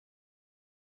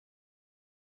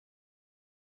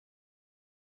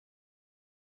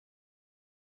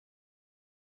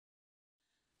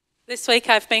This week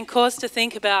I've been caused to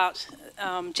think about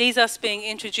Jesus being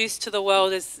introduced to the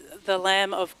world as the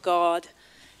Lamb of God.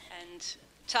 And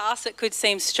to us it could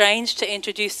seem strange to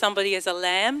introduce somebody as a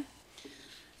lamb.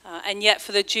 And yet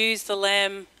for the Jews, the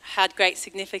lamb had great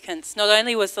significance. Not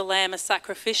only was the lamb a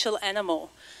sacrificial animal,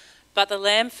 but the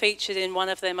lamb featured in one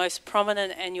of their most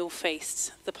prominent annual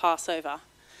feasts, the Passover.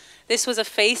 This was a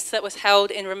feast that was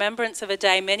held in remembrance of a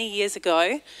day many years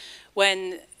ago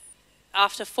when,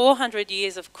 after 400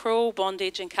 years of cruel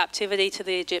bondage and captivity to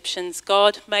the Egyptians,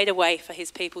 God made a way for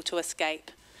his people to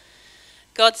escape.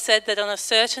 God said that on a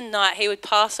certain night he would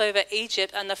pass over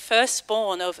Egypt, and the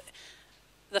firstborn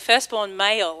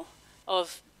male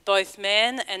of both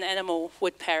man and animal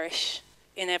would perish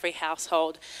in every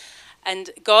household. And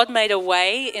God made a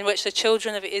way in which the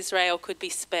children of Israel could be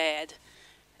spared.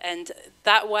 And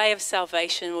that way of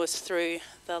salvation was through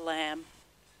the Lamb.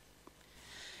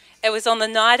 It was on the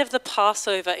night of the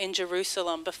Passover in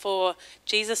Jerusalem before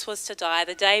Jesus was to die,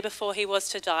 the day before he was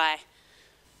to die,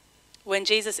 when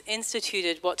Jesus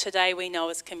instituted what today we know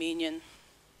as communion.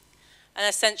 And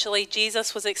essentially,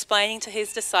 Jesus was explaining to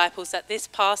his disciples that this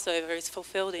Passover is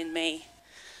fulfilled in me.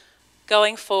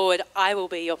 Going forward, I will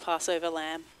be your Passover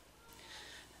lamb.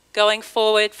 Going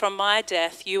forward from my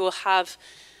death, you will have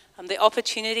the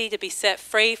opportunity to be set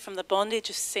free from the bondage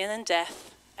of sin and death,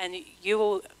 and you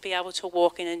will be able to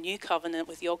walk in a new covenant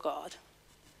with your God.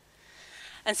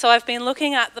 And so I've been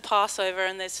looking at the Passover,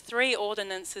 and there's 3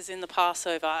 ordinances in the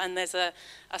Passover, and there's a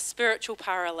spiritual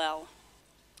parallel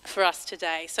for us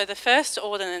today. So the first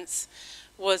ordinance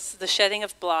was the shedding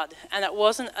of blood, and it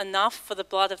wasn't enough for the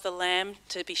blood of the lamb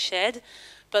to be shed,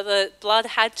 but the blood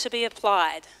had to be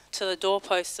applied to the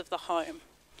doorposts of the home.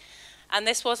 And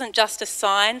this wasn't just a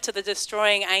sign to the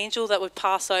destroying angel that would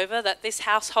pass over that this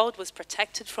household was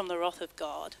protected from the wrath of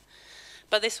God,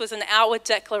 but this was an outward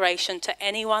declaration to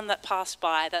anyone that passed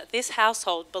by that this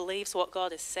household believes what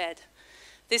God has said.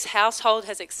 This household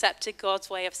has accepted God's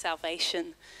way of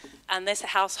salvation, and this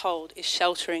household is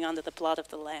sheltering under the blood of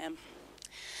the Lamb.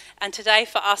 And today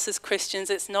for us as Christians,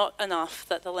 it's not enough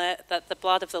that the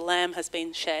blood of the Lamb has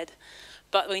been shed,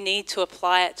 but we need to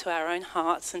apply it to our own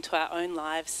hearts and to our own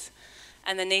lives.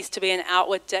 And there needs to be an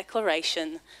outward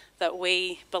declaration that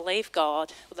we believe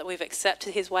God, that we've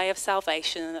accepted his way of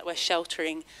salvation, and that we're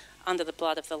sheltering under the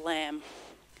blood of the Lamb.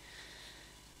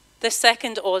 The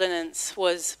second ordinance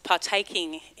was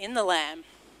partaking in the lamb.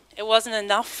 It wasn't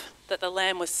enough that the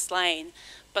lamb was slain,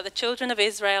 but the children of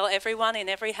Israel, everyone in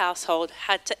every household,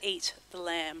 had to eat the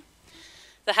lamb.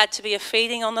 There had to be a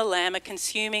feeding on the lamb, a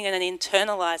consuming and an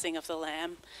internalizing of the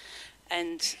lamb.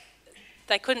 And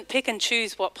they couldn't pick and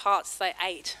choose what parts they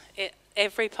ate.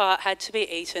 Every part had to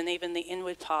be eaten, even the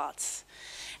inward parts.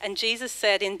 And Jesus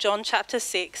said in John chapter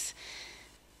 6,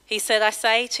 he said, I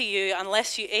say to you,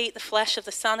 unless you eat the flesh of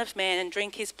the Son of Man and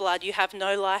drink his blood, you have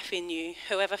no life in you.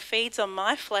 Whoever feeds on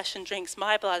my flesh and drinks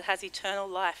my blood has eternal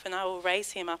life, and I will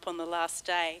raise him up on the last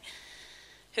day.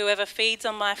 Whoever feeds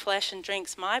on my flesh and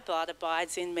drinks my blood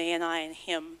abides in me and I in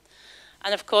him.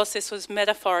 And of course, this was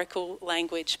metaphorical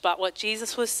language, but what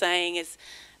Jesus was saying is,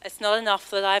 it's not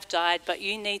enough that I've died, but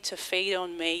you need to feed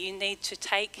on me. You need to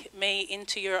take me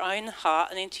into your own heart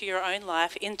and into your own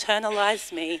life.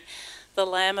 Internalize me, the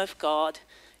Lamb of God.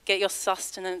 Get your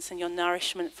sustenance and your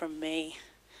nourishment from me.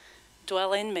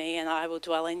 Dwell in me and I will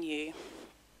dwell in you.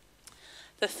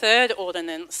 The third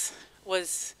ordinance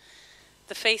was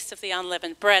the Feast of the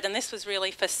Unleavened Bread, and this was really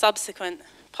for subsequent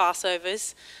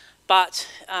Passovers, but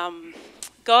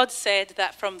God said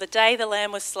that from the day the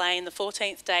lamb was slain, the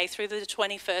 14th day, through the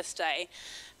 21st day,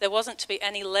 there wasn't to be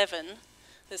any leaven,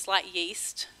 that's like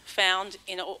yeast, found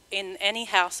in any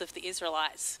house of the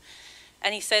Israelites.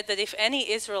 And he said that if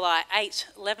any Israelite ate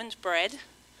leavened bread,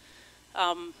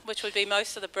 which would be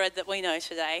most of the bread that we know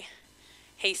today,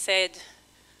 he said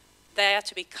they are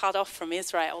to be cut off from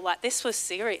Israel. Like, this was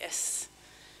serious.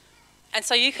 And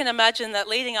so you can imagine that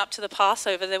leading up to the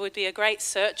Passover, there would be a great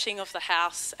searching of the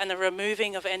house and the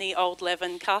removing of any old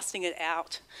leaven, casting it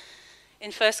out.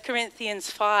 In 1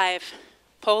 Corinthians 5,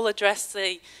 Paul addressed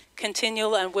the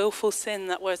continual and willful sin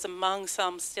that was among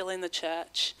some still in the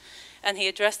church. And he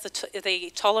addressed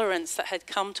the tolerance that had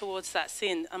come towards that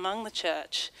sin among the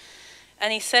church.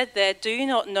 And he said there, do you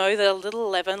not know that a little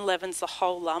leaven leavens the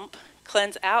whole lump?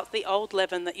 Cleanse out the old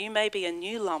leaven that you may be a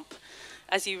new lump,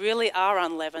 as you really are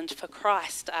unleavened, for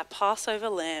Christ, our Passover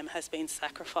lamb, has been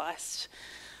sacrificed.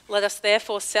 Let us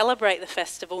therefore celebrate the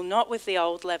festival, not with the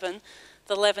old leaven,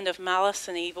 the leaven of malice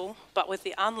and evil, but with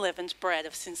the unleavened bread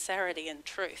of sincerity and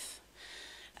truth.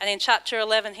 And in chapter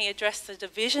 11, he addressed the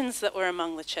divisions that were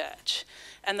among the church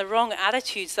and the wrong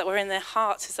attitudes that were in their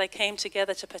hearts as they came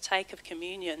together to partake of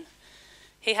communion.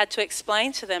 He had to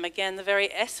explain to them again the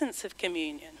very essence of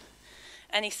communion.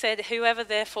 And he said, "Whoever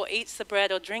therefore eats the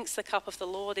bread or drinks the cup of the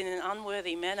Lord in an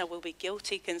unworthy manner will be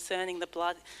guilty concerning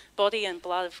the body and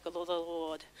blood of the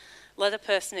Lord. Let a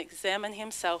person examine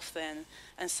himself then,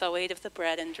 and so eat of the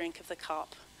bread and drink of the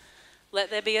cup. Let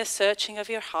there be a searching of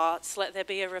your hearts. Let there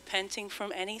be a repenting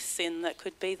from any sin that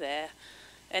could be there,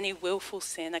 any willful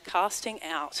sin, a casting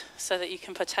out, so that you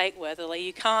can partake worthily."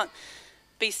 You can't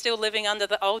be still living under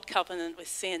the old covenant with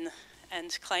sin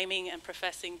and claiming and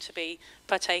professing to be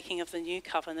partaking of the new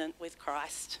covenant with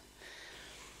Christ.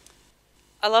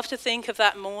 I love to think of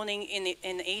that morning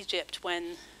in Egypt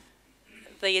when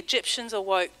the Egyptians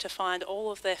awoke to find all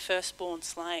of their firstborn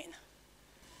slain.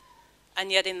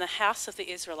 And yet in the house of the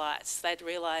Israelites, they'd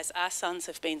realise, our sons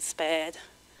have been spared.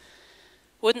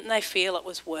 Wouldn't they feel it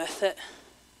was worth it?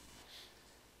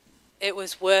 It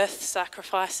was worth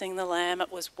sacrificing the lamb.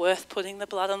 It was worth putting the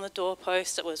blood on the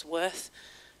doorpost. It was worth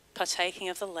partaking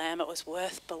of the lamb. It was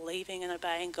worth believing and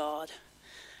obeying God.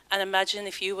 And imagine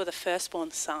if you were the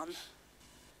firstborn son.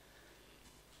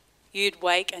 You'd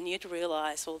wake and you'd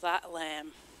realise, well, that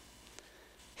lamb,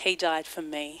 he died for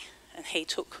me and he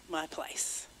took my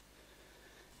place.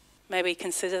 May we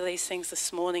consider these things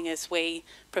this morning as we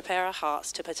prepare our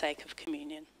hearts to partake of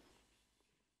communion.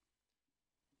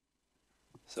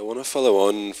 So I want to follow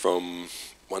on from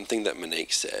one thing that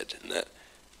Monique said, and that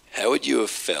how would you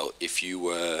have felt if you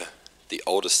were the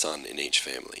oldest son in each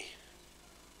family?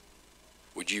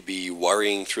 Would you be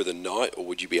worrying through the night, or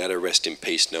would you be able to rest in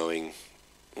peace knowing,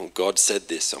 well, God said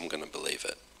this, so I'm going to believe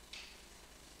it?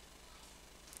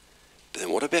 But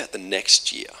then what about the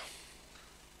next year?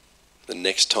 The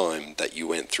next time that you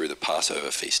went through the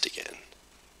Passover feast again?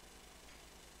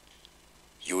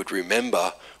 You would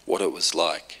remember what it was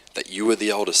like, that you were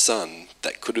the oldest son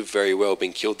that could have very well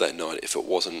been killed that night if it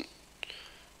wasn't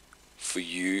for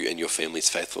you and your family's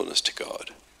faithfulness to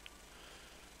God.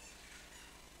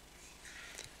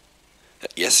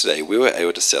 Yesterday, we were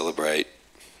able to celebrate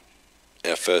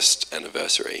our first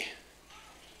anniversary.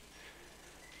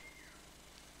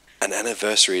 An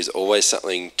anniversary is always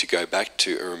something to go back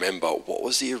to and remember, what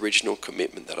was the original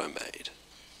commitment that I made?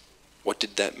 What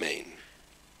did that mean?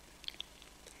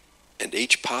 And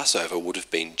each Passover would have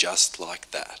been just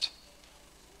like that,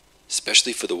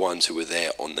 especially for the ones who were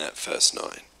there on that first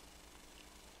night.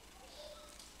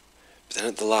 But then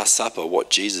at the Last Supper,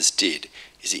 what Jesus did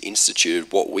is he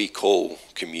instituted what we call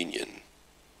communion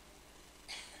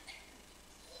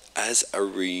as a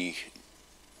renewal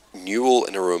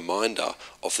and a reminder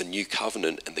of the new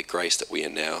covenant and the grace that we are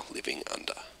now living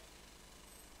under.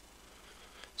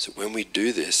 So when we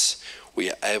do this, we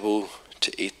are able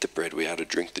to eat the bread, we are able to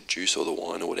drink the juice or the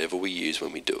wine or whatever we use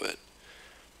when we do it,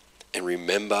 and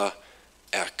remember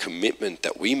our commitment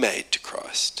that we made to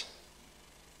Christ.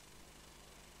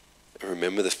 And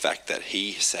remember the fact that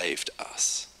he saved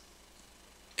us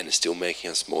and is still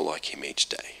making us more like him each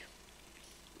day.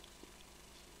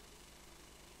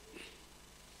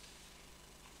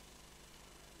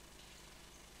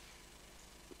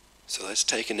 So let's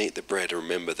take and eat the bread and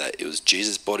remember that it was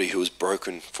Jesus' body who was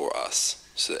broken for us,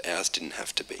 so that ours didn't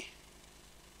have to be.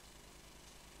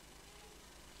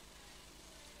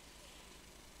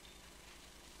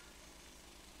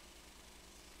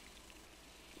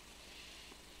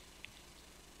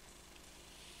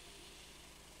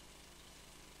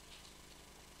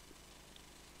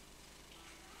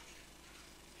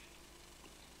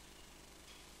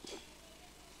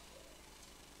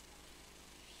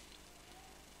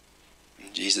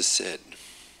 And Jesus said,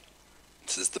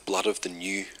 "This is the blood of the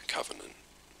new covenant.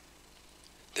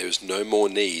 There is no more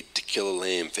need to kill a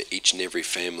lamb for each and every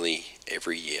family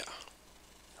every year.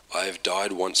 I have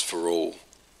died once for all,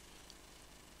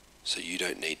 so you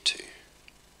don't need to."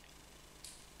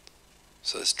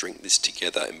 So let's drink this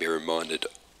together and be reminded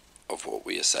of what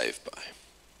we are saved by.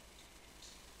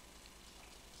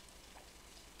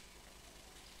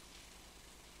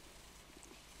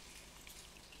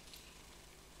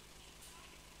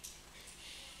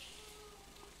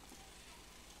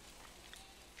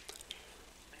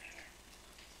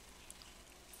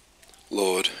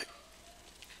 Lord,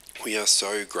 we are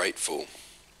so grateful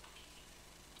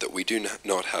that we do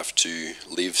not have to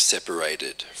live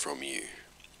separated from you.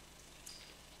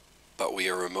 But we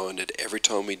are reminded every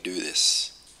time we do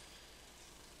this,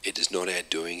 it is not our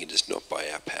doing, it is not by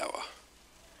our power.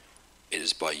 It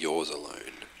is by yours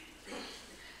alone.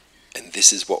 And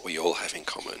this is what we all have in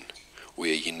common.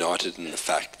 We are united in the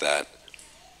fact that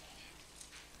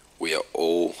we are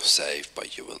all saved by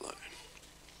you alone.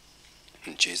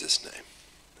 In Jesus' name,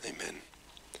 amen.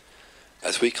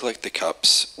 As we collect the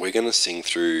cups, we're going to sing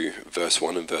through verse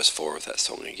 1 and verse 4 of that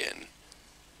song again.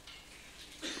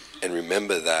 and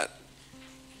remember that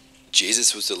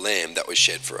Jesus was the lamb that was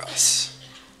shed for us.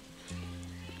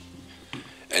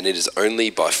 And it is only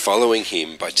by following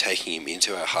him, by taking him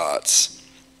into our hearts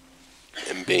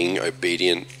and being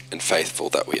obedient and faithful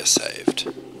that we are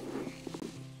saved.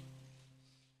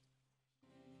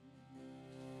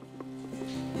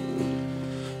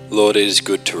 Lord, it is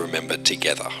good to remember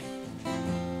together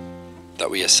that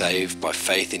we are saved by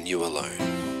faith in you alone.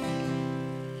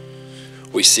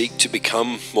 We seek to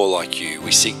become more like you.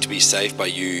 We seek to be saved by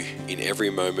you in every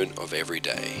moment of every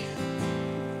day.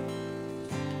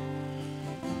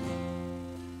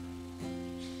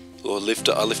 Lord,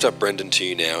 I lift up Brendan to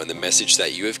you now and the message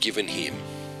that you have given him.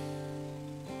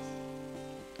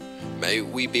 May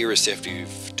we be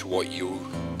receptive to what you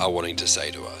are wanting to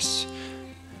say to us.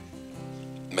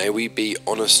 May we be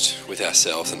honest with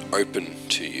ourselves and open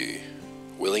to you,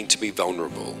 willing to be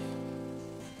vulnerable,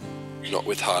 not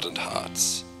with hardened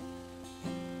hearts,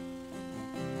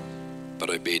 but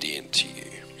obedient to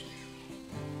you.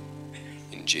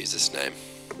 In Jesus' name,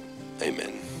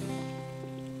 amen.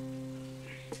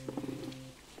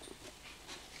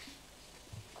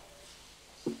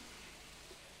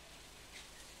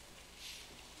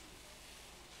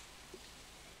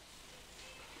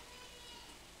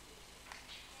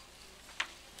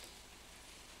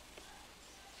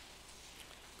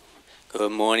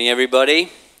 Good morning,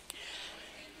 everybody.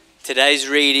 Today's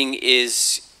reading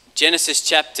is Genesis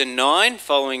chapter 9,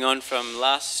 following on from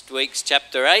last week's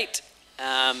chapter 8.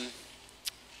 The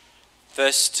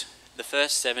first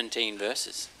 17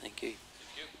 verses. Thank you.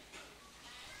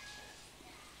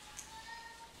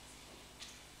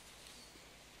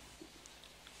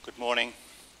 Good morning.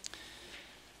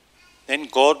 Then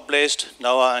God blessed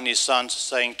Noah and his sons,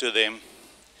 saying to them,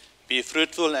 "Be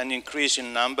fruitful and increase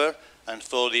in number, and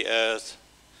fill the earth.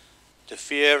 The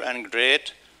fear and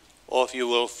dread of you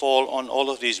will fall on all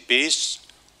of these beasts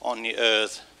on the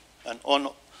earth, and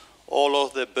on all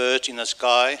of the birds in the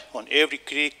sky, on every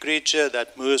creature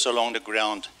that moves along the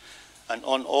ground, and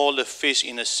on all the fish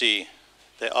in the sea.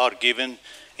 They are given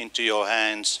into your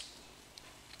hands.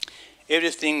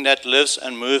 Everything that lives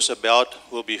and moves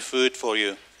about will be food for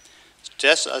you.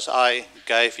 Just as I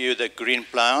gave you the green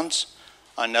plants,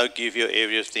 I now give you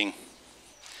everything.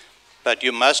 But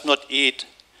you must not eat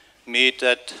meat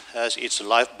that has its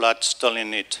lifeblood still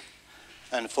in it.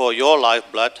 And for your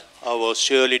lifeblood, I will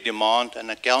surely demand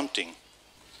an accounting.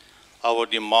 I will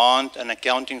demand an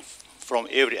accounting from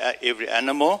every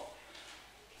animal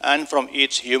and from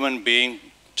each human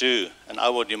being too. And I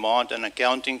will demand an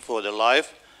accounting for the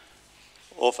life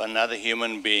of another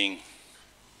human being.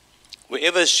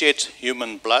 Whoever sheds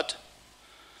human blood,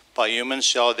 by humans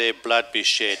shall their blood be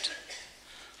shed.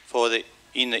 For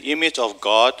in the image of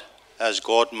God has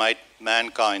God made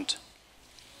mankind.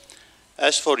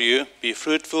 As for you, be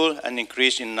fruitful and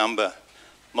increase in number.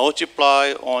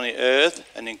 Multiply on the earth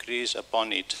and increase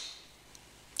upon it."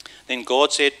 Then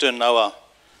God said to Noah,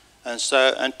 and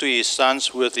to his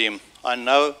sons with him, I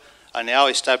now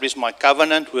establish my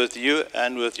covenant with you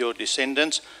and with your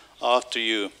descendants after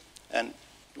you, and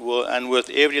with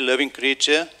every living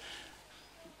creature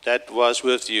that was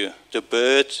with you, the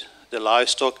birds, the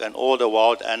livestock, and all the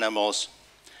wild animals,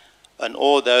 and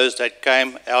all those that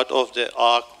came out of the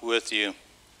ark with you,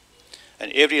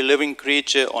 and every living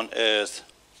creature on earth.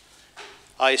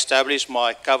 I establish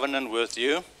my covenant with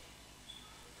you.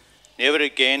 Never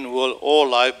again will all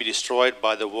life be destroyed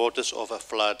by the waters of a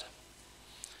flood.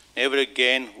 Never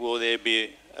again will there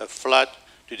be a flood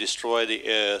to destroy the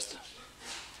earth.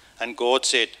 And God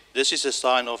said, "This is a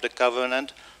sign of the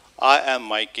covenant I am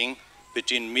making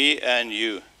between me and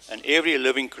you, and every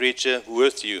living creature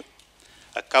with you,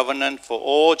 a covenant for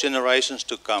all generations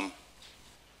to come.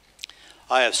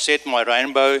 I have set my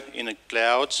rainbow in the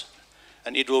clouds,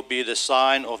 and it will be the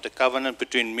sign of the covenant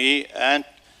between me and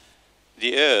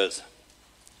the earth.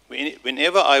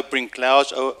 Whenever I bring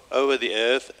clouds over the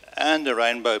earth and the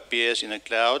rainbow appears in the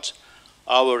clouds,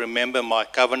 I will remember my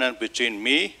covenant between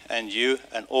me and you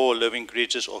and all living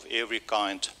creatures of every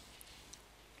kind.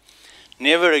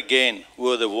 Never again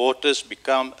will the waters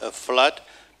become a flood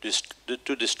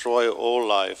to destroy all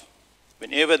life.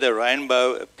 Whenever the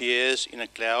rainbow appears in the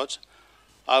clouds,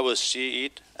 I will see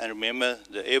it and remember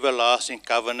the everlasting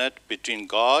covenant between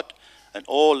God and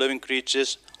all living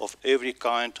creatures of every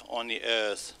kind on the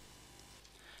earth."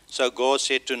 So God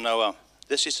said to Noah,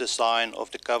 "This is a sign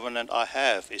of the covenant I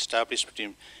have established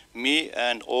between me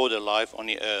and all the life on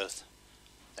the earth."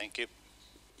 Thank you.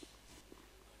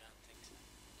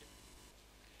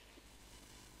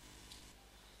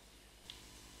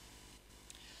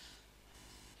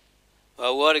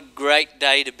 Well, what a great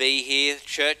day to be here.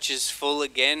 Church is full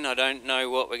again. I don't know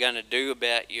what we're going to do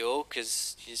about you all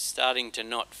because you're starting to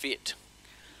not fit.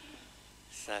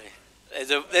 So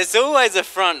there's always a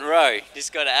front row.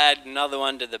 Just got to add another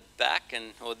one to the back,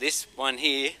 or this one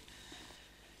here.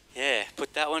 Yeah,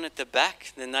 put that one at the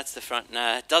back, then that's the front.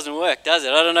 Nah, it doesn't work, does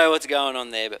it? I don't know what's going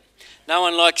on there, but no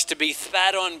one likes to be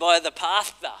spat on by the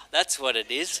pastor. That's what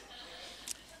it is.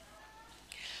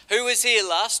 Who was here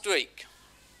last week?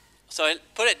 So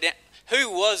put it down. Who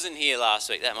wasn't here last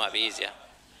week? That might be easier.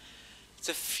 It's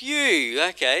a few,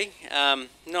 okay.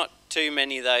 Not too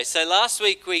many though. So last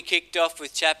week we kicked off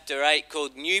with chapter 8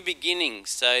 called New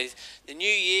Beginnings. So the new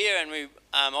year, and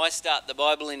I start the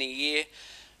Bible in a year,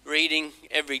 reading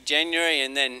every January,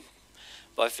 and then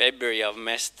by February I've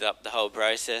messed up the whole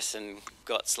process and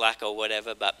got slack or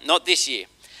whatever, but not this year.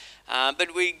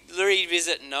 But we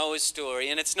revisit Noah's story,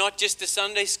 and it's not just a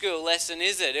Sunday school lesson,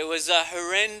 is it? It was a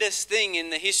horrendous thing in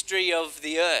the history of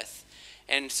the earth,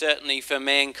 and certainly for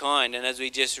mankind. And as we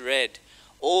just read,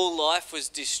 all life was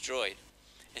destroyed.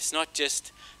 It's not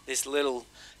just this little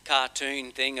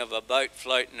cartoon thing of a boat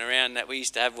floating around that we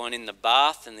used to have one in the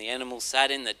bath and the animals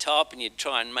sat in the top and you'd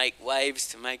try and make waves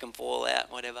to make them fall out,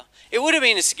 whatever. It would have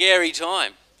been a scary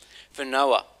time for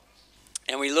Noah.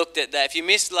 And we looked at that. If you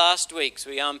missed last week's,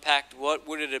 we unpacked what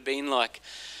would it have been like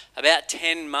about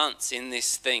 10 months in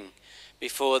this thing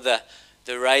before the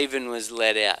raven was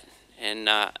let out. And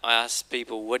I asked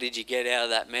people, what did you get out of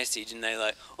that message? And they're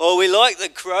like, oh, we like the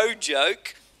crow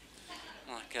joke.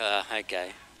 I'm like,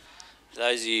 okay. For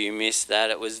those of you who missed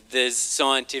that, there's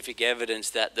scientific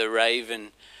evidence that the raven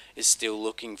is still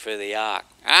looking for the ark.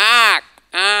 Ark!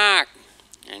 Ark!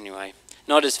 Anyway,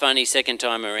 not as funny second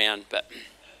time around, but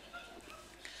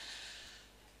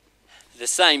the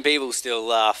same people still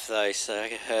laugh though, so I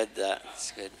heard that.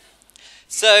 It's good.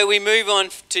 So we move on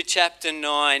to chapter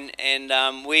 9,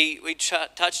 and we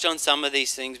touched on some of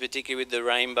these things, particularly with the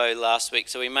rainbow last week,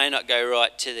 so we may not go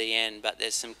right to the end, but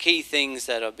there's some key things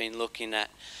that I've been looking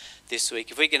at this week.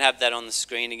 If we can have that on the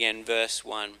screen again, verse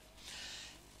 1.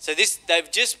 So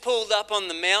they've just pulled up on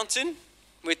the mountain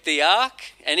with the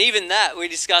ark, and even that we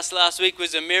discussed last week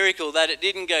was a miracle, that it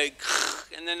didn't go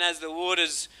and then as the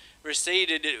waters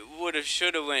receded it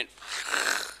should have went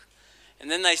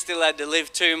and then they still had to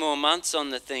live 2 more months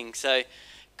on the thing. So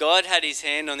God had his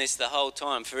hand on this the whole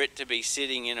time for it to be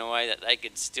sitting in a way that they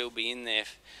could still be in there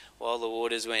while the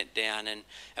waters went down. And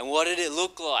what did it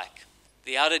look like?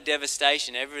 The utter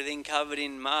devastation, everything covered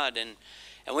in mud.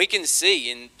 And we can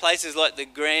see in places like the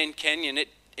Grand Canyon,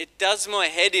 it does my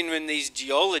head in when these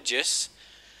geologists,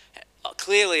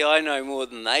 clearly I know more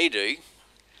than they do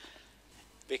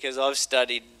because I've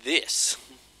studied this.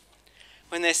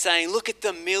 When they're saying, look at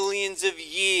the millions of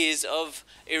years of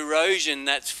erosion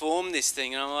that's formed this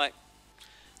thing. And I'm like,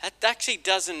 that actually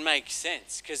doesn't make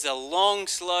sense because a long,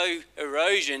 slow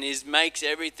erosion makes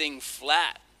everything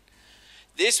flat.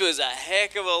 This was a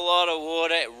heck of a lot of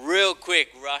water real quick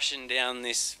rushing down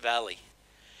this valley.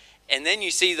 And then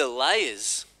you see the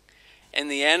layers and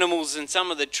the animals and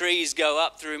some of the trees go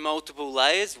up through multiple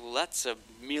layers. Well, that's a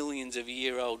millions of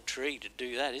year old tree to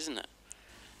do that, isn't it?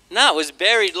 No, it was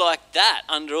buried like that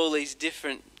under all these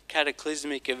different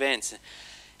cataclysmic events.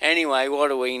 Anyway, what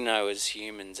do we know as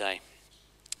humans, eh?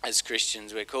 As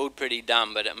Christians, we're called pretty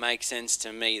dumb, but it makes sense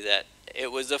to me that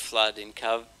it was a flood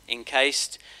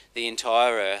encased the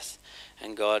entire earth,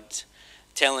 and God's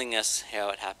telling us how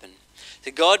it happened.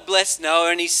 So God blessed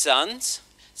Noah and his sons,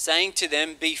 saying to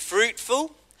them, be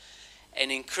fruitful and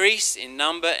increase in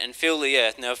number and fill the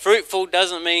earth. Now, fruitful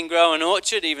doesn't mean grow an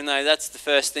orchard, even though that's the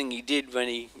first thing he did when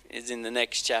he is in the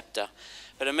next chapter.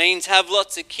 But it means have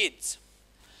lots of kids.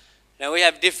 Now, we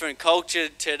have different culture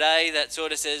today that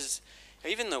sort of says,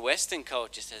 even the Western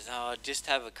culture says, oh, just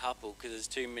have a couple because there's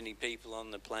too many people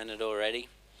on the planet already.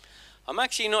 I'm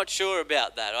actually not sure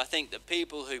about that. I think the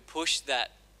people who push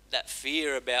that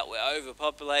fear about we're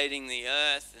overpopulating the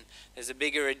earth, and there's a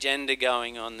bigger agenda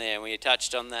going on there. We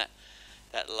touched on that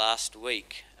last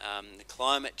week. The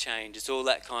climate change, it's all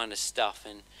that kind of stuff.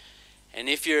 And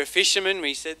if you're a fisherman,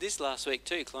 we said this last week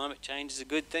too, climate change is a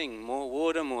good thing. More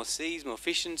water, more seas, more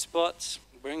fishing spots,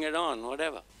 bring it on,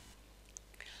 whatever.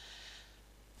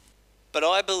 But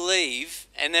I believe,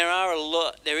 and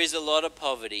there is a lot of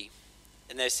poverty,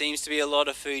 and there seems to be a lot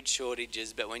of food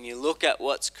shortages, but when you look at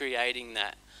what's creating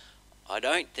that, I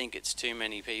don't think it's too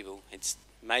many people. It's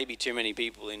maybe too many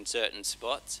people in certain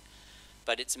spots,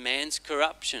 but it's man's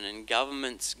corruption and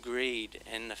government's greed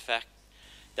and the fact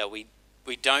that we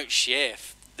don't share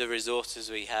the resources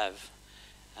we have.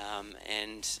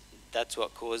 And that's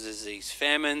what causes these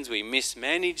famines. We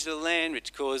mismanage the land,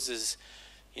 which causes,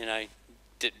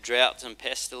 droughts and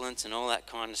pestilence and all that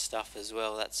kind of stuff as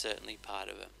well. That's certainly part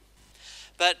of it.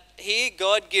 But here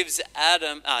God gives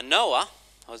Noah,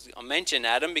 I mentioned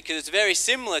Adam because it's very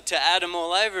similar to Adam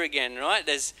all over again, right?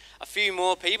 There's a few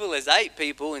more people, there's 8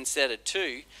 people instead of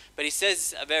 2, but he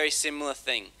says a very similar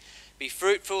thing. Be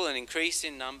fruitful and increase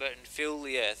in number and fill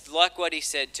the earth, like what he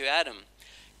said to Adam.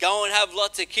 Go and have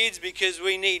lots of kids because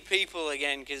we need people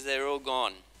again because they're all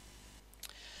gone.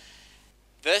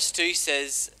 Verse 2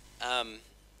 says,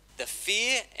 the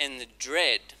fear and the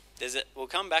dread. We'll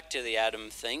come back to the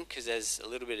Adam thing because there's a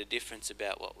little bit of difference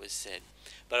about what was said.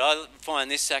 But I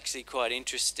find this actually quite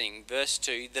interesting. Verse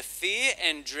 2, the fear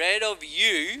and dread of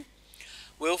you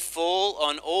will fall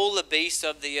on all the beasts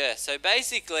of the earth. So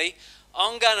basically,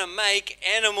 I'm going to make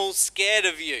animals scared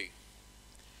of you.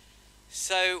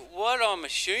 So what I'm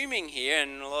assuming here,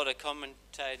 and a lot of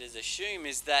commentators assume,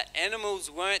 is that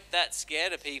animals weren't that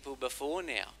scared of people before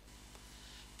now.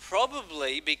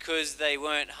 Probably because they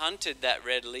weren't hunted that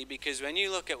readily, because when you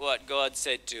look at what God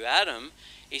said to Adam,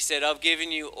 he said, I've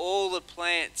given you all the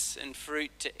plants and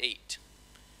fruit to eat.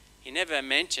 He never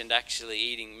mentioned actually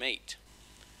eating meat.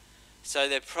 So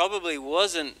there probably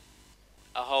wasn't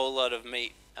a whole lot of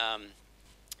meat.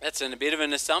 That's a bit of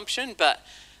an assumption, but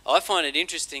I find it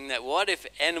interesting that what if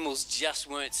animals just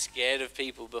weren't scared of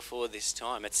people before this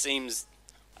time? It seems,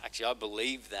 actually I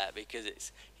believe that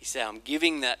because he said, I'm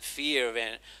giving that fear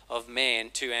of man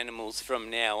to animals from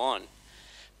now on.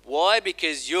 Why?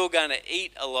 Because you're going to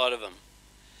eat a lot of them.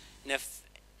 Now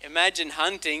imagine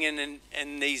hunting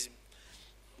and these,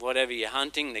 whatever you're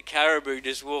hunting, the caribou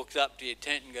just walks up to your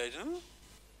tent and goes, huh? And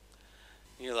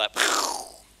you're like,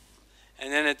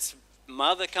 and then its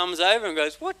mother comes over and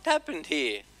goes, what happened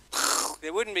here?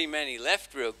 There wouldn't be many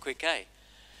left real quick, eh?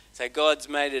 So God's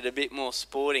made it a bit more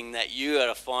sporting that you got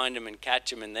to find them and catch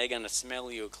them, and they're going to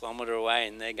smell you a kilometre away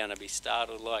and they're going to be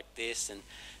startled like this. And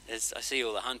I see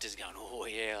all the hunters going, oh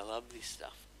yeah, I love this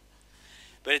stuff.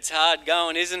 But it's hard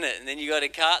going, isn't it? And then you got to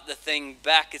cart the thing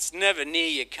back. It's never near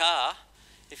your car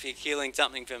if you're killing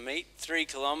something for meat. 3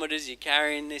 kilometres you're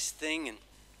carrying this thing. And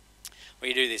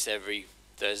we do this every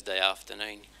Thursday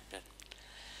afternoon. But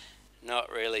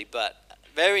not really, but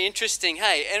very interesting.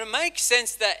 Hey, and it makes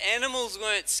sense that animals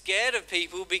weren't scared of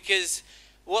people because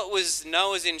what was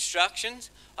Noah's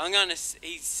instructions?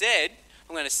 He said,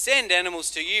 I'm going to send animals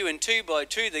to you, and 2 by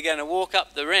 2 they're going to walk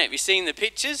up the ramp. You seen the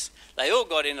pictures? They all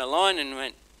got in a line and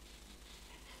went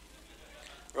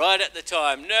right at the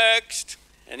time, next.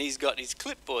 And he's got his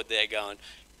clipboard there going,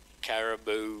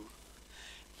 caribou,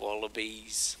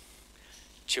 wallabies,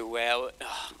 chihuahua,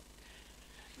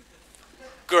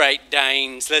 Great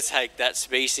Danes. Let's take that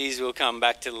species. We'll come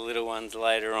back to the little ones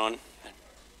later on.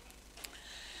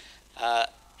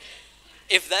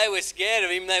 If they were scared of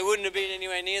him, they wouldn't have been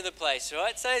anywhere near the place,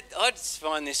 right? So I just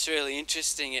find this really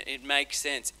interesting. It makes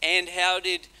sense. And how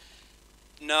did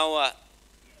Noah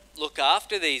look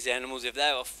after these animals if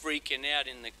they were freaking out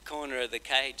in the corner of the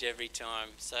cage every time?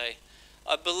 So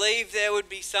I believe there would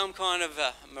be some kind of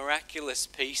a miraculous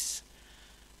peace,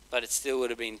 but it still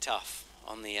would have been tough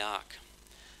on the ark.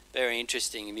 Very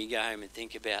interesting if you go home and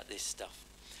think about this stuff.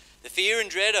 The fear and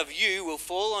dread of you will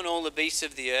fall on all the beasts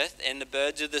of the earth and the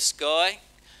birds of the sky.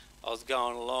 I was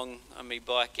going along on my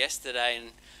bike yesterday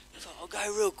and I thought, I'll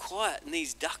go real quiet and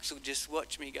these ducks will just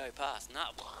watch me go past. No,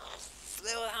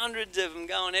 there were hundreds of them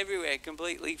going everywhere,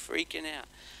 completely freaking out.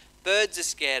 Birds are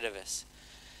scared of us.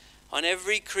 On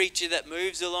every creature that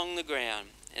moves along the ground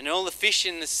and all the fish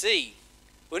in the sea.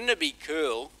 Wouldn't it be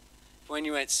cool if when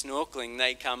you went snorkeling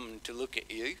they come to look at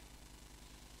you?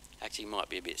 Actually, might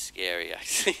be a bit scary,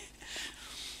 actually.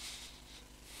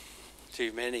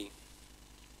 Too many.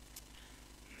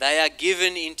 They are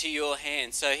given into your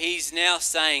hands. So he's now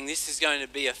saying this is going to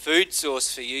be a food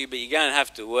source for you, but you're going to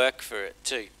have to work for it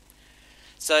too.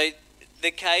 So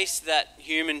the case that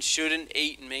humans shouldn't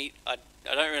eat meat, I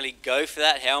don't really go for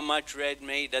that. How much red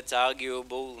meat, that's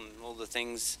arguable, and all the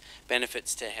things,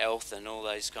 benefits to health and all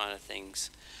those kind of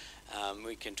things.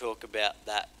 We can talk about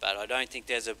that, but I don't think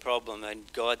there's a problem. And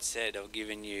God said, I've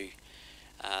given you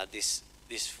this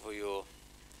for your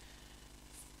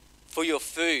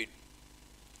food.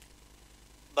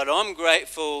 But I'm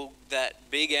grateful that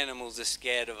big animals are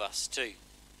scared of us too.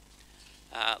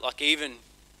 Like even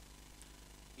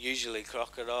usually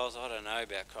crocodiles. I don't know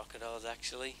about crocodiles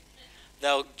actually.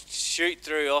 They'll shoot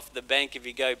through off the bank if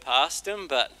you go past them,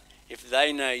 but if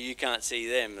they know you can't see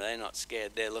them, they're not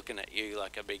scared. They're looking at you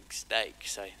like a big steak,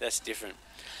 so that's different.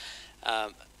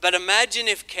 But imagine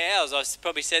if cows, I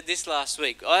probably said this last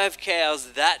week, I have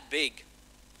cows that big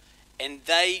and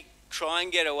they try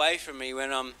and get away from me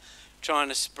when I'm trying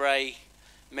to spray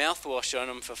mouthwash on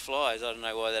them for flies. I don't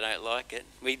know why they don't like it.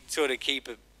 We sort of keep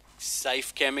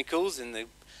safe chemicals and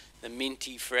the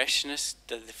minty freshness.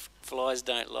 The flies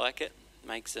don't like it.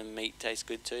 Makes the meat taste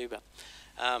good too. But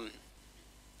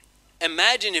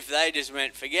imagine if they just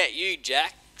went, forget you,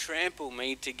 Jack, trample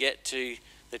me to get to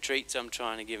the treats I'm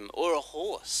trying to give them. Or a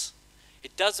horse.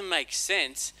 It doesn't make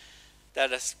sense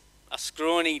that a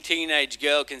scrawny teenage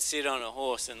girl can sit on a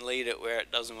horse and lead it where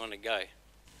it doesn't want to go.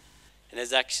 And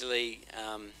there's actually,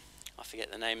 I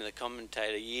forget the name of the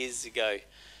commentator, years ago,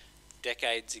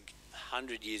 decades,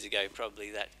 100 years ago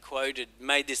probably, that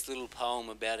made this little poem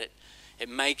about it. It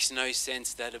makes no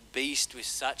sense that a beast with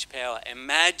such power,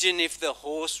 imagine if the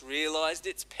horse realised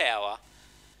its power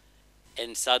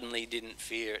and suddenly didn't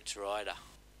fear its rider.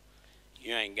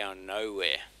 You ain't going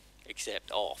nowhere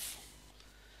except off.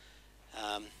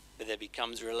 But there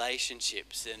becomes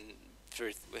relationships, and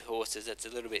with horses that's a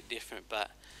little bit different.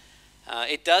 But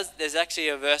there's actually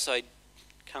a verse, I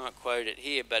can't quote it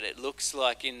here, but it looks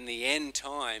like in the end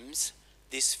times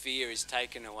this fear is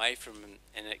taken away from them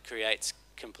and it creates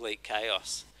complete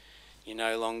chaos. You're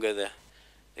no longer the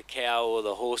cow or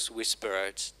the horse whisperer,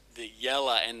 it's the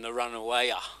yeller and the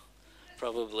runawayer,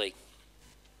 probably.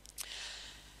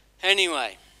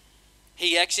 Anyway,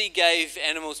 he actually gave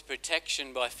animals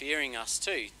protection by fearing us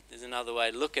too. There's another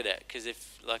way to look at it, because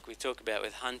if, like we talk about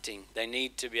with hunting, they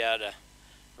need to be able to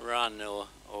run or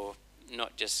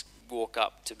not just walk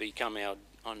up to become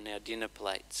on our dinner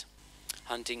plates.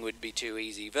 Hunting would be too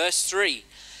easy. Verse 3,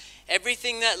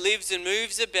 everything that lives and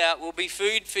moves about will be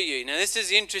food for you. Now this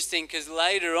is interesting because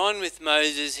later on with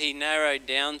Moses he narrowed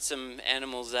down some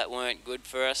animals that weren't good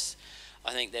for us.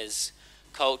 I think there's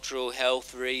cultural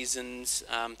health reasons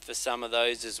for some of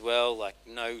those as well, like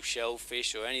no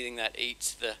shellfish or anything that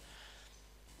eats the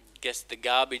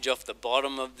garbage off the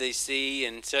bottom of the sea,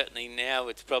 and certainly now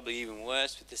it's probably even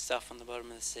worse with the stuff on the bottom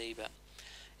of the sea. But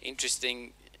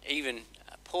interesting, even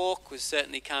pork was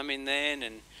certainly come in then,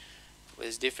 and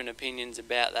there's different opinions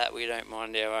about that. We don't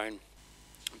mind our own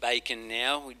bacon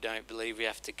now. We don't believe we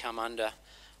have to come under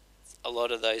a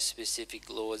lot of those specific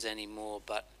laws anymore,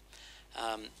 but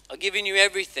I've given you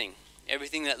everything.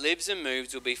 Everything that lives and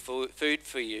moves will be food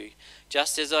for you.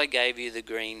 Just as I gave you the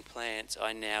green plants,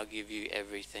 I now give you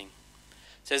everything.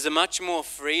 So there's a much more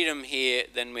freedom here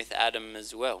than with Adam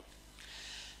as well.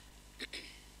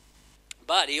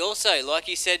 But he also, like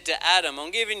he said to Adam,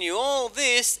 I'm giving you all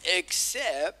this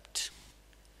except...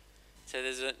 So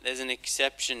there's an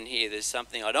exception here. There's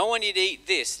something, I don't want you to eat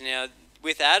this. Now,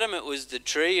 with Adam it was the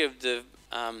tree of the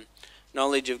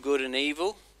knowledge of good and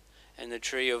evil and the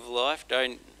tree of life.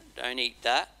 Don't eat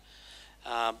that.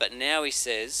 But now he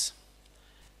says,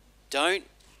 in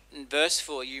verse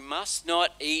 4, you must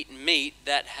not eat meat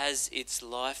that has its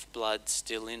lifeblood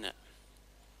still in it.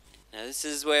 Now this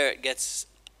is where it gets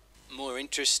more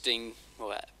interesting,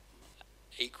 or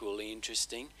equally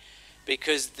interesting,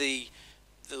 because the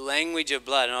language of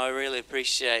blood, and I really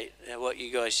appreciate what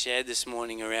you guys shared this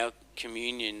morning around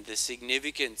communion, the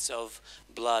significance of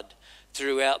blood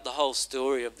throughout the whole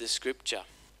story of the scripture.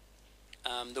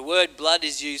 The word blood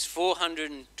is used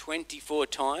 424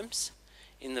 times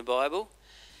in the Bible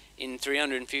in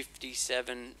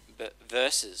 357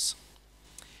 verses.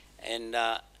 And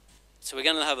so we're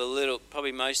going to have a little,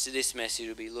 probably most of this message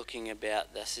will be looking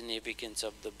about the significance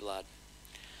of the blood.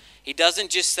 He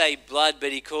doesn't just say blood,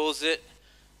 but he calls it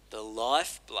the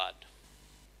lifeblood.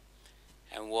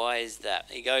 And why is that?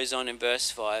 He goes on in verse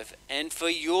 5, and for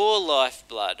your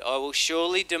lifeblood I will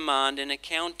surely demand an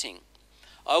accounting.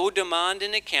 I will demand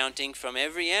an accounting from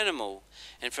every animal,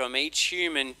 and from each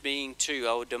human being too.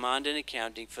 I will demand an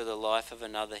accounting for the life of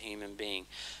another human being.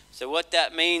 So what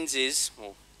that means is,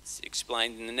 well, it's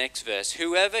explained in the next verse,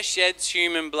 whoever sheds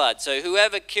human blood, so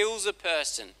whoever kills a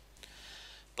person,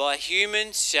 by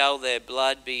humans shall their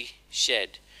blood be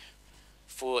shed.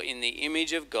 For in the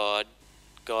image of God,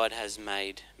 God has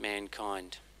made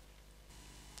mankind.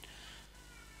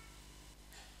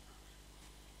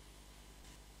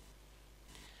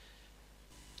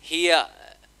 Here,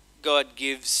 God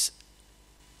gives,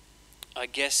 I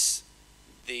guess,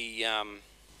 the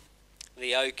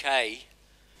okay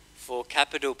for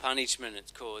capital punishment.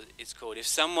 It's called. If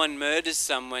someone murders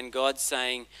someone, God's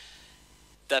saying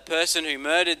the person who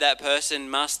murdered that person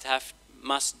must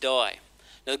die.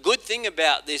 Now, the good thing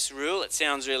about this rule, it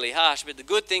sounds really harsh, but the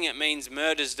good thing, it means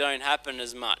murders don't happen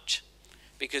as much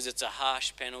because it's a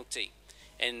harsh penalty.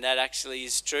 And that actually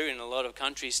is true in a lot of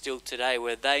countries still today,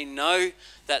 where they know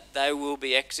that they will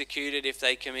be executed if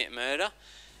they commit murder.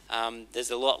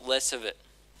 There's a lot less of it.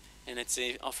 And it's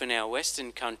often our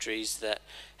Western countries that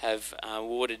have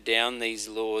watered down these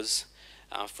laws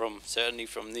certainly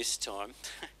from this time.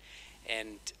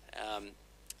 And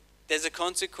there's a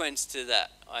consequence to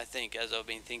that, I think, as I've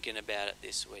been thinking about it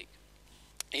this week.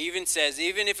 It even says,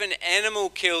 even if an animal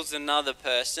kills another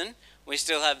person, we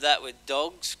still have that with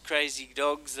dogs, crazy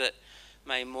dogs that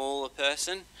may maul a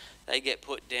person, they get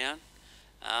put down.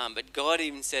 But God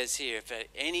even says here, if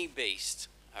any beast,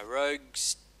 a rogue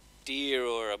steer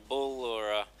or a bull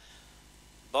or a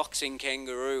boxing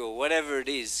kangaroo or whatever it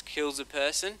is, kills a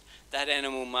person, that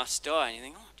animal must die. And you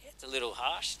think, oh, it's a little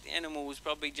harsh. The animal was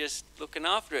probably just looking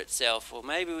after itself, or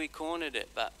maybe we cornered it.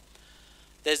 But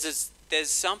there's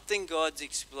something God's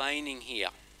explaining here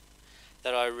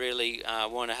that I really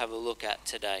want to have a look at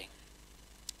today.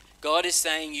 God is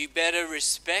saying you better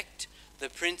respect the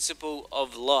principle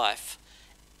of life,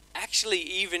 actually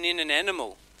even in an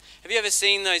animal. Have you ever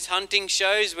seen those hunting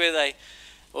shows where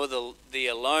the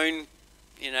Alone,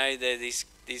 they're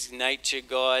these nature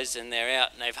guys and they're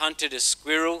out and they've hunted a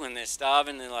squirrel and they're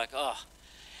starving, they're like, oh.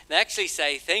 They actually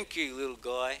say, thank you, little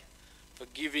guy, for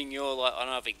giving your life. I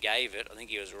don't know if he gave it, I think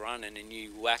he was running and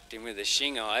you whacked him with a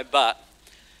shanghai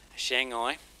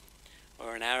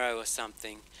or an arrow or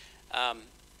something.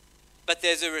 But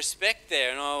there's a respect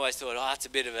there, and I always thought, it's a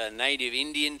bit of a native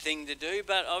Indian thing to do,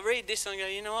 but I'll read this and go,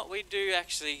 you know what, we do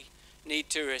actually need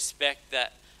to respect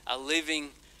that a living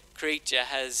creature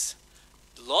has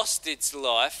lost its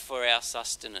life for our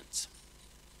sustenance.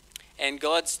 And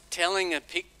God's painting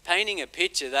a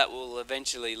picture that will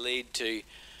eventually lead to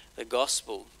the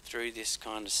gospel through this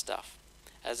kind of stuff.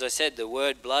 As I said, the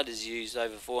word blood is used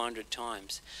over 400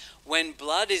 times. When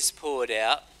blood is poured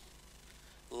out,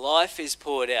 life is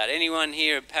poured out. Anyone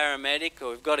here a paramedic, or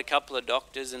we've got a couple of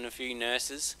doctors and a few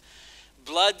nurses?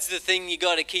 Blood's the thing you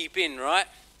got to keep in, right?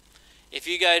 If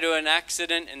you go to an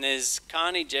accident and there's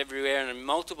carnage everywhere and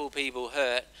multiple people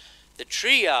hurt, the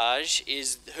triage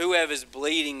is whoever's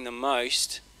bleeding the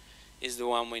most is the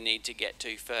one we need to get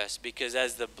to first, because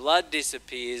as the blood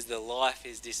disappears, the life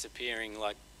is disappearing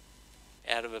like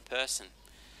out of a person.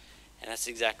 And that's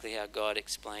exactly how God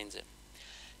explains it.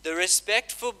 The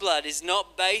respect for blood is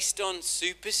not based on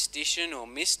superstition or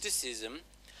mysticism,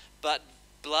 but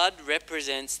blood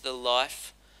represents the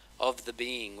life of the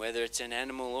being, whether it's an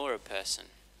animal or a person.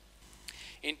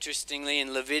 Interestingly,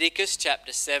 in Leviticus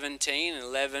chapter 17 and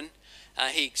 11,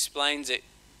 he explains it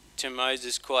to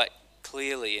Moses quite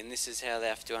clearly, and this is how they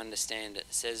have to understand it.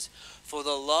 It says, "For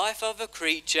the life of a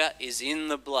creature is in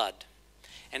the blood,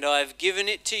 and I have given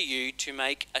it to you to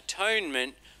make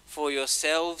atonement for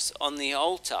yourselves on the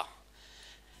altar.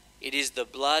 It is the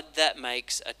blood that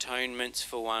makes atonements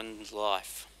for one's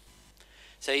life."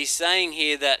 So he's saying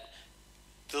here that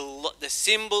the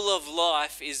symbol of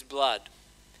life is blood.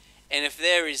 And if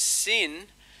there is sin,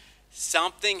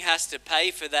 something has to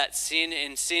pay for that sin,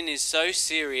 and sin is so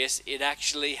serious it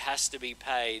actually has to be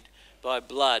paid by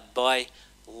blood, by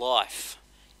life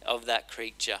of that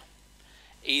creature.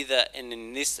 Either, and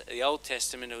in the Old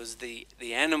Testament, it was the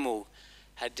animal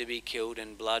had to be killed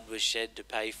and blood was shed to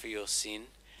pay for your sin,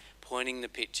 pointing the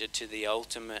picture to the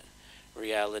ultimate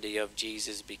reality of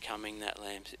Jesus becoming that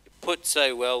lamb. Put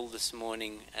so well this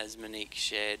morning, as Monique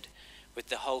shared, with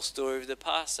the whole story of the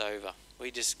Passover.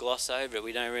 We just gloss over it.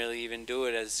 We don't really even do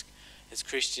it as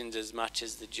Christians as much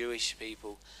as the Jewish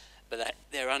people. But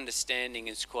their understanding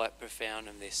is quite profound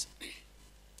of this.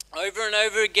 Over and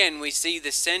over again, we see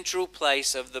the central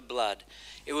place of the blood.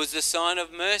 It was the sign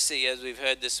of mercy, as we've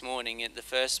heard this morning, at the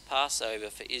first Passover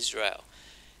for Israel.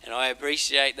 And I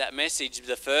appreciate that message.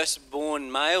 The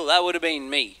firstborn male, that would have been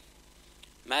me.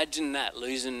 Imagine that,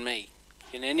 losing me.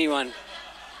 Can anyone...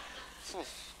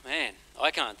 Man,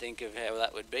 I can't think of how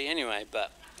that would be anyway,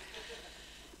 but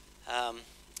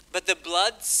the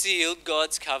blood sealed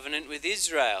God's covenant with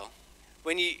Israel.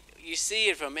 When you see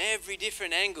it from every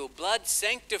different angle, blood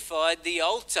sanctified the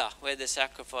altar where the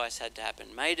sacrifice had to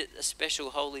happen, made it a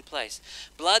special holy place.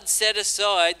 Blood set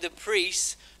aside the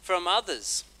priests from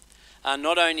others,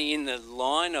 not only in the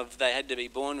line of they had to be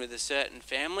born with a certain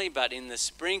family, but in the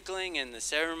sprinkling and the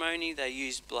ceremony they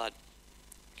used blood.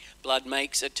 Blood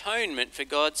makes atonement for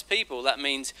God's people. That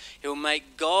means he'll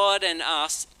make God and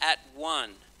us at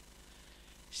one,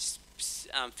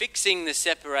 fixing the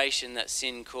separation that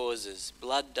sin causes.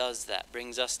 Blood does that,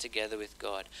 brings us together with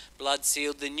God. Blood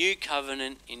sealed the new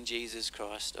covenant in Jesus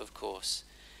Christ, of course.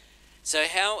 So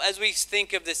how, as we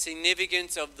think of the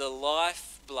significance of the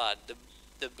life blood,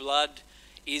 the blood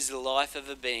is the life of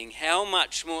a being, how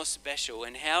much more special,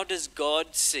 and how does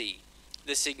God see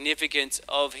the significance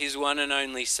of his one and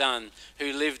only Son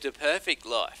who lived a perfect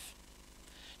life?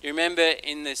 Do you remember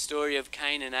in the story of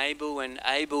Cain and Abel when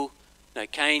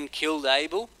Cain killed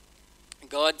Abel?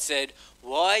 God said,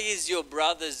 "Why is your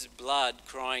brother's blood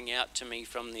crying out to me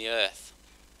from the earth?"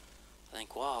 I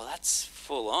think, wow, that's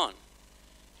full on.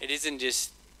 It isn't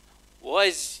just, why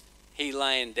is he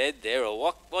laying dead there,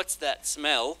 or what's that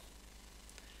smell?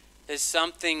 There's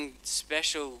something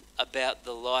special about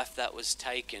the life that was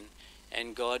taken,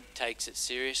 and God takes it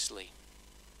seriously.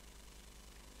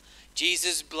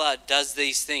 Jesus' blood does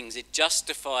these things. It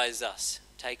justifies us,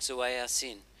 takes away our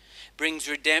sin, brings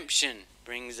redemption,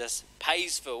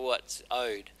 pays for what's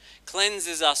owed,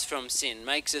 cleanses us from sin,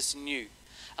 makes us new,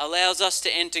 allows us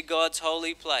to enter God's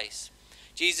holy place.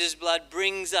 Jesus' blood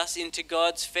brings us into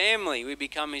God's family. We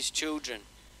become his children.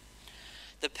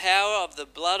 The power of the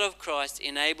blood of Christ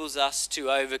enables us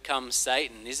to overcome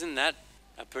Satan. Isn't that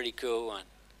a pretty cool one?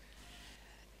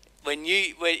 When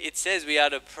it says we are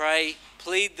to pray,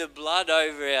 plead the blood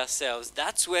over ourselves.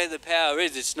 That's where the power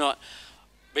is. It's not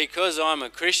because I'm a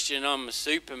Christian, I'm a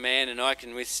Superman and I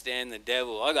can withstand the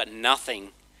devil. I got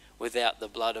nothing without the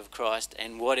blood of Christ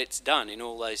and what it's done in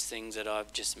all those things that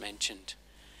I've just mentioned.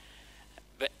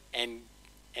 And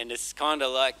it's kind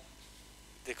of like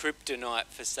the kryptonite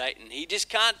for Satan. He just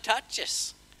can't touch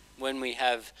us when we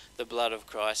have the blood of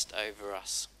Christ over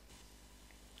us.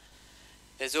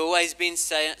 There's always been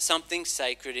something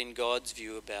sacred in God's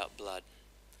view about blood.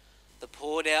 The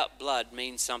poured out blood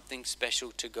means something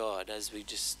special to God, as we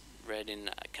just read in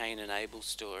Cain and Abel's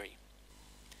story.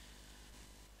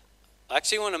 I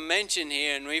actually want to mention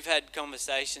here, and we've had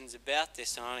conversations about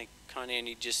this, and I kind of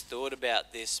only just thought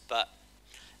about this, but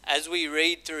as we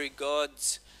read through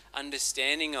God's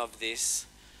understanding of this,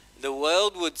 the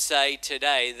world would say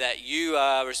today that you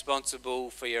are responsible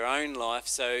for your own life,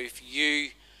 so if you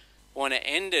want to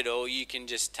end it all, you can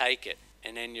just take it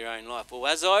and end your own life. Well,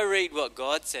 as I read what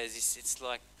God says, it's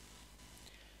like,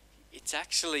 it's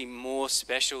actually more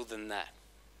special than that.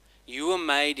 You were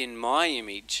made in my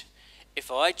image.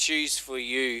 If I choose for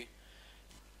you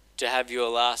to have your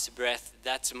last breath,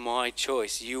 that's my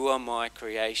choice. You are my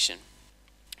creation.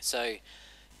 So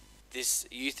this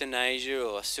euthanasia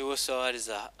or suicide is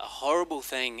a horrible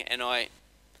thing, and I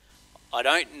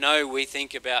don't know we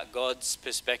think about God's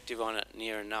perspective on it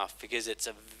near enough, because it's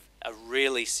a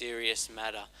really serious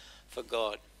matter for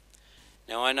God.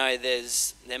 Now I know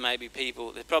there may be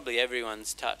people, probably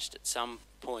everyone's touched at some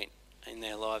point in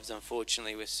their lives,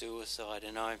 unfortunately, with suicide,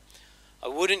 and I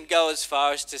wouldn't go as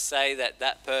far as to say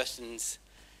that person's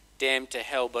damned to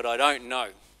hell, but I don't know,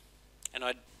 and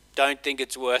I don't think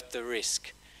it's worth the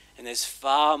risk. And there's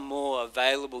far more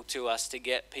available to us to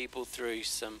get people through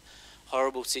some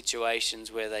horrible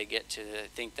situations where they get to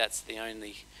think that's the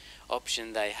only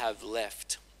option they have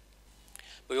left.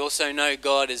 We also know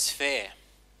God is fair.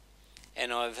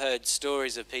 And I've heard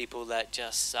stories of people that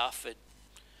just suffered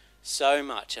so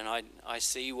much, and I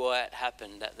see why it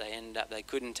happened, that they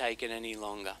couldn't take it any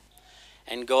longer.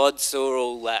 And God saw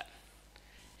all that,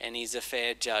 and he's a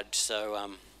fair judge.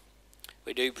 So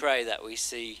we do pray that we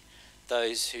see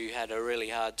those who had a really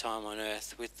hard time on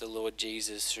earth with the Lord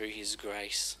Jesus through his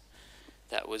grace.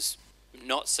 That was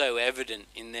not so evident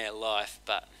in their life,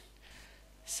 but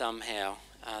somehow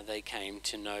they came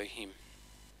to know him.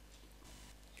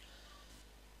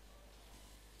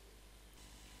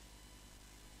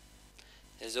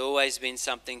 There's always been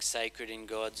something sacred in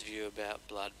God's view about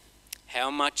blood.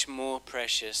 How much more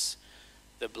precious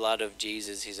the blood of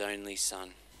Jesus, his only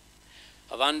Son.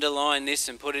 I've underlined this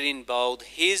and put it in bold.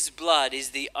 His blood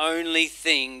is the only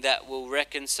thing that will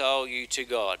reconcile you to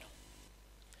God.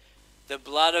 The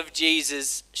blood of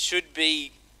Jesus should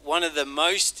be one of the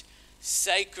most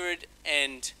sacred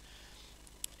and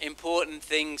important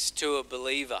things to a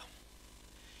believer.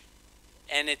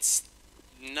 And it's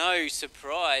no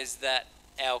surprise that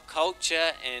our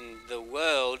culture and the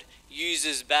world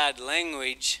uses bad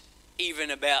language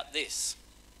even about this.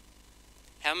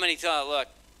 How many times, like,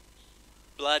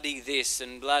 bloody this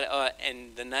and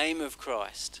and the name of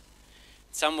Christ.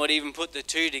 Some would even put the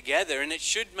two together, and it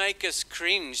should make us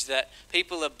cringe that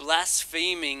people are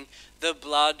blaspheming the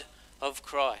blood of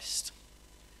Christ.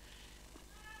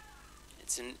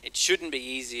 It shouldn't be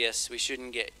easier.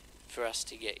 For us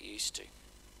to get used to.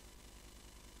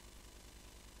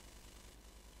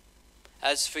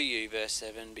 As for you, verse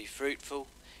 7, be fruitful,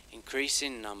 increase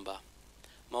in number,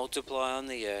 multiply on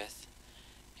the earth,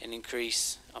 and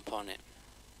increase upon it.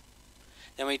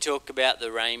 Then we talk about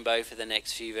the rainbow for the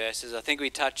next few verses. I think we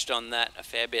touched on that a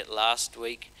fair bit last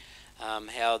week,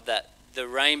 how that the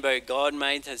rainbow God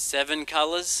made has 7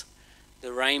 colours.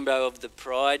 The rainbow of the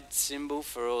pride symbol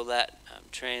for all that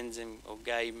trans or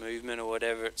gay movement or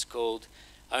whatever it's called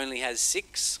only has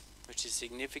 6, which is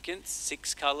significant.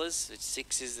 6 colours.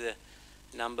 6 is the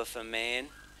number for man.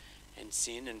 and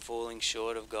sin and falling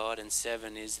short of God, and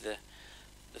 7 is the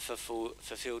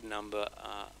fulfilled number,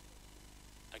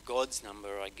 a God's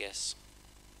number, I guess.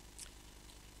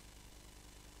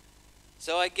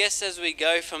 So I guess as we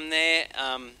go from there,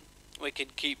 we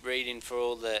could keep reading for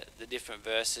all the different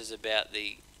verses about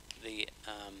the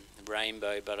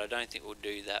rainbow, but I don't think we'll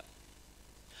do that.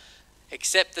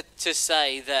 Except to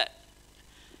say that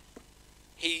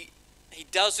he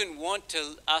doesn't want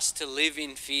us to live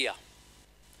in fear.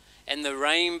 And the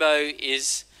rainbow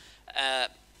is a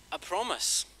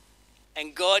promise.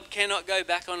 And God cannot go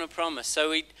back on a promise.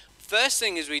 So first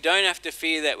thing is we don't have to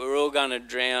fear that we're all going to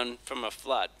drown from a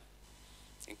flood.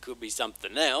 It could be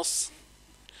something else.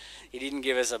 He didn't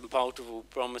give us multiple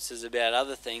promises about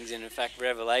other things. And in fact,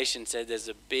 Revelation said there's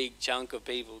a big chunk of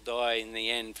people die in the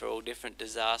end for all different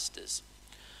disasters.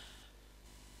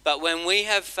 But when we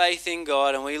have faith in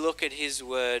God and we look at His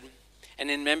word, and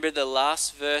remember the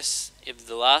last verse of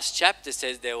the last chapter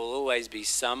says there will always be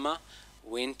summer,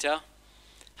 winter,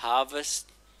 harvest,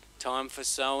 time for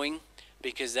sowing,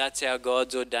 because that's how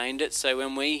God's ordained it. So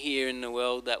when we hear in the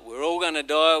world that we're all going to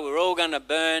die, we're all going to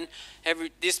burn,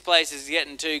 this place is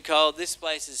getting too cold, this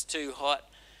place is too hot,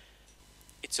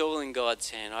 it's all in God's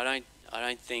hand. I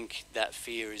don't think that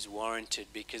fear is warranted,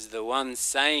 because the ones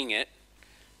saying it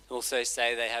also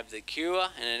say they have the cure,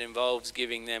 and it involves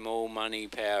giving them all money,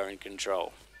 power and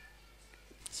control.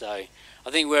 So I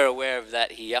think we're aware of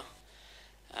that here.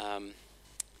 But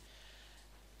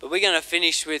we're going to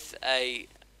finish with a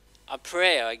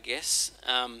prayer, I guess.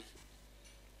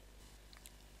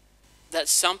 That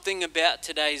something about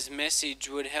today's message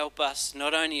would help us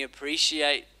not only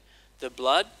appreciate the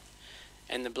blood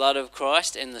and the blood of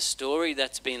Christ and the story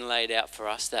that's been laid out for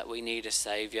us, that we need a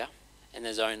Saviour, and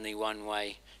there's only one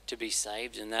way to be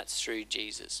saved, and that's through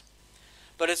Jesus.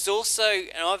 But it's also,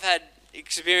 and I've had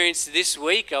experience this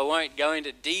week, I won't go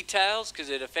into details because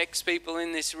it affects people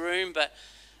in this room, but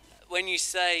when you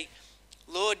say,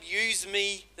 Lord, use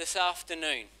me this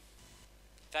afternoon.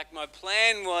 In fact, my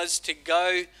plan was to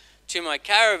go to my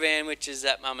caravan, which is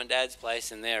at Mum and Dad's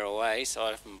place, and they're away, so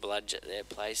I often bludge at their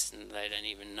place and they don't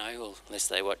even know unless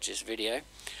they watch this video.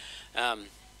 I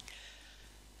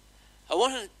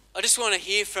just want to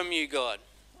hear from you, God.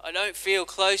 I don't feel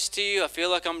close to you. I feel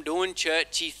like I'm doing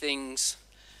churchy things,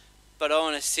 but I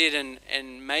want to sit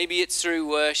and maybe it's through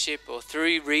worship or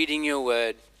through reading your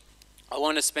word. I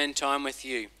want to spend time with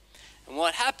you. And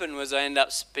what happened was I ended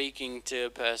up speaking to a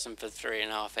person for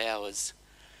 3.5 hours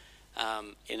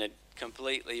in a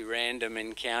completely random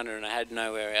encounter, and I had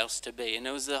nowhere else to be. And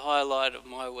it was the highlight of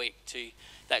my week too,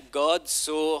 that God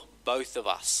saw both of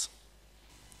us.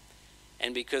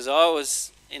 And because I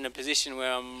was in a position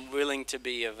where I'm willing to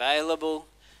be available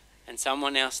and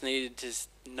someone else needed to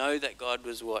know that God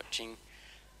was watching,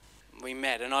 we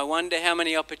met. And I wonder how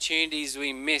many opportunities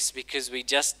we miss because we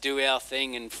just do our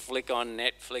thing and flick on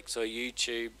Netflix or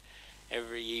YouTube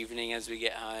every evening as we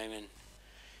get home. And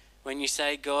when you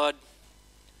say, God,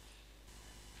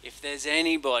 if there's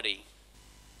anybody,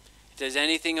 if there's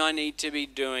anything I need to be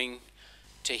doing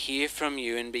to hear from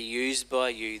you and be used by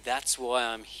you, that's why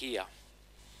I'm here.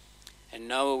 And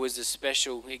Noah was a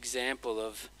special example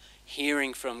of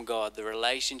hearing from God, the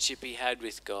relationship he had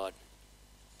with God,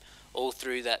 all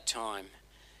through that time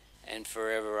and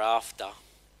forever after,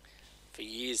 for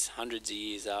years, hundreds of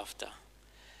years after.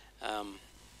 There's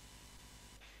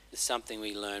something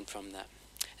we learn from that.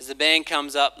 As the band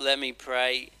comes up, let me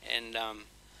pray and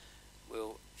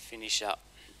we'll finish up.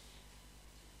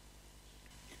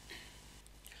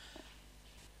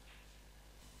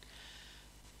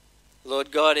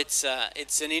 Lord God, it's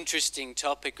an interesting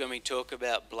topic when we talk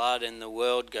about blood, and the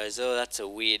world goes, oh, that's a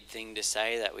weird thing to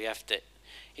say, that we have to,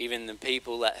 even the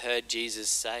people that heard Jesus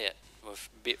say it were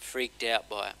a bit freaked out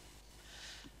by it.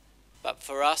 But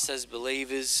for us as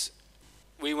believers,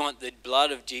 we want the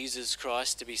blood of Jesus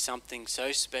Christ to be something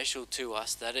so special to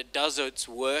us that it does its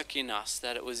work in us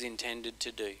that it was intended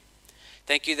to do.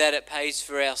 Thank you that it pays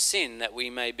for our sin, that we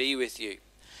may be with you.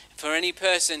 For any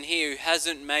person here who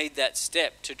hasn't made that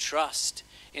step to trust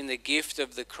in the gift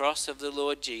of the cross of the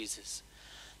Lord Jesus,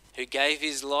 who gave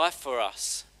his life for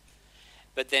us,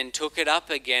 but then took it up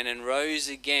again and rose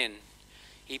again,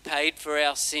 he paid for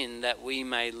our sin that we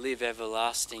may live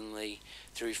everlastingly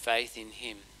through faith in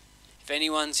him. If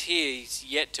anyone's here who's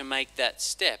yet to make that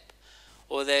step,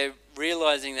 or they're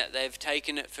realizing that they've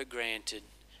taken it for granted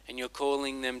and you're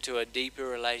calling them to a deeper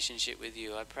relationship with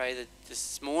you, I pray that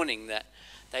this morning that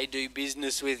they do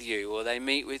business with you, or they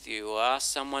meet with you, or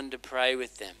ask someone to pray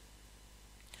with them.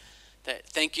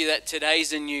 Thank you that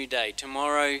today's a new day.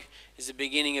 Tomorrow is the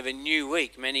beginning of a new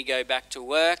week. Many go back to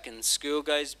work and school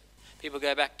goes people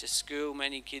go back to school,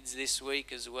 many kids this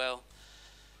week as well.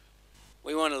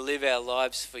 We want to live our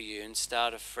lives for you and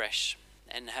start afresh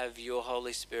and have your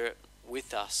Holy Spirit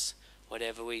with us,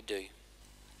 whatever we do.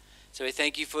 So we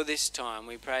thank you for this time.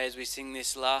 We pray as we sing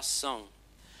this last song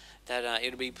that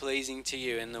it'll be pleasing to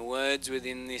you, and the words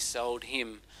within this old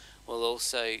hymn will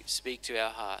also speak to our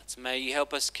hearts. May you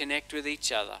help us connect with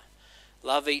each other,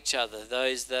 love each other,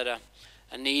 those that are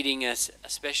needing a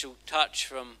special touch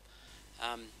from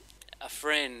a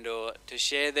friend, or to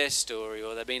share their story,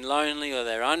 or they've been lonely, or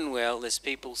they're unwell, there's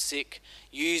people sick.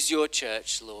 Use your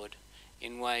church, Lord,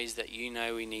 in ways that you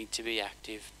know we need to be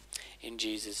active. In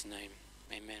Jesus' name,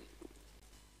 amen.